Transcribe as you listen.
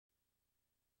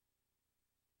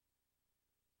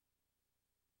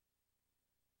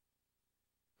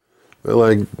Well,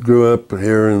 I grew up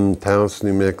here in Taos,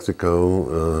 New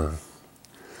Mexico.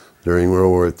 During World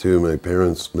War II, my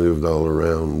parents moved all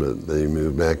around, but they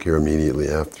moved back here immediately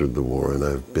after the war, and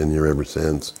I've been here ever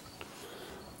since.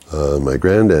 My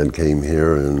granddad came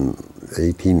here in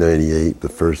 1898 the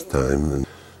first time,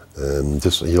 and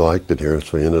just he liked it here,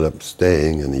 so he ended up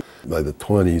staying. And by the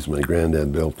 20s, my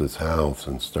granddad built this house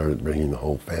and started bringing the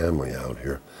whole family out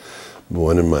here.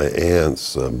 One of my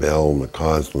aunts, Belle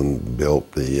McCarthy,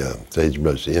 built the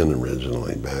Sagebrush Inn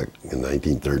originally back in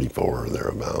 1934 or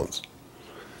thereabouts.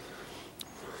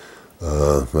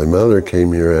 My mother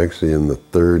came here actually in the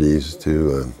 30s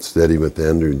to study with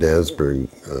Andrew Dasberg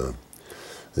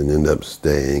and end up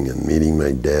staying and meeting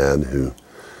my dad, who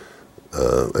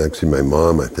actually my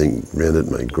mom, I think, rented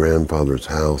my grandfather's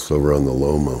house over on the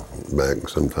Loma back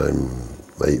sometime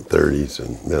late 30s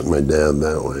and met my dad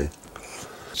that way.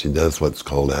 She does what's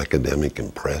called academic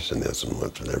impressionism,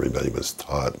 which everybody was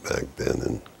taught back then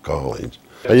in college.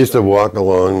 I used to walk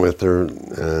along with her,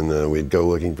 and we'd go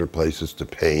looking for places to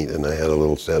paint, and I had a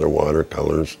little set of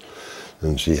watercolors,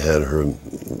 and she had her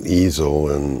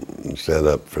easel and set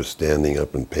up for standing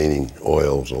up and painting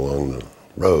oils along the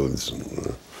roads.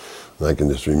 And I can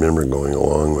just remember going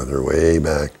along with her way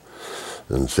back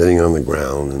and sitting on the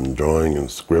ground and drawing and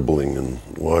scribbling in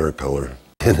watercolor.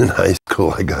 And in high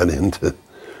school, I got into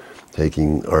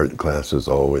taking art classes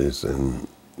always, and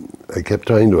I kept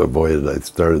trying to avoid it. I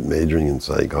started majoring in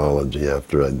psychology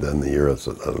after I'd done the year of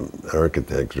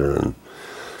architecture, and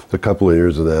a couple of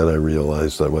years of that I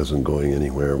realized I wasn't going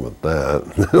anywhere with that.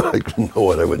 I didn't know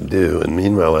what I would do, and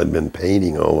meanwhile I'd been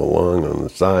painting all along on the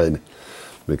side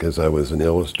because I was an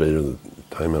illustrator the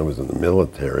time I was in the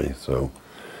military, so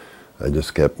I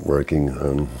just kept working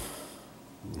on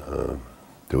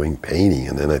doing painting.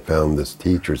 And then I found this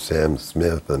teacher, Sam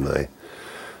Smith, and I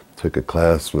took a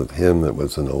class with him that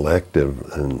was an elective,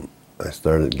 and I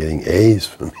started getting A's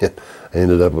from him. I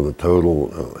ended up with a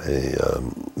total of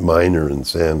a minor in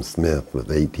Sam Smith with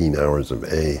 18 hours of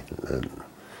A at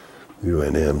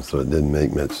UNM, so it didn't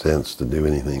make much sense to do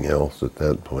anything else at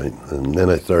that point. And then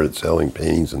I started selling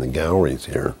paintings in the galleries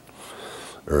here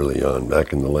early on,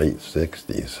 back in the late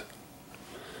 60s.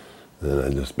 And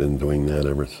I've just been doing that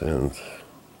ever since.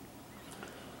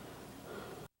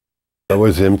 I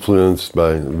was influenced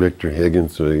by Victor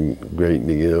Higgins to a great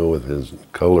deal with his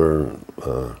color,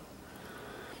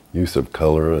 use of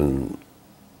color, and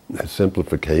a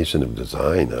simplification of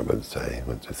design, I would say,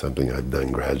 which is something I've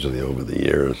done gradually over the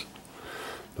years.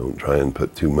 Don't try and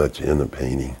put too much in a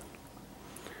painting.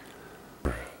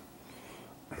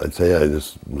 I'd say I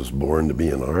just was born to be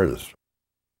an artist.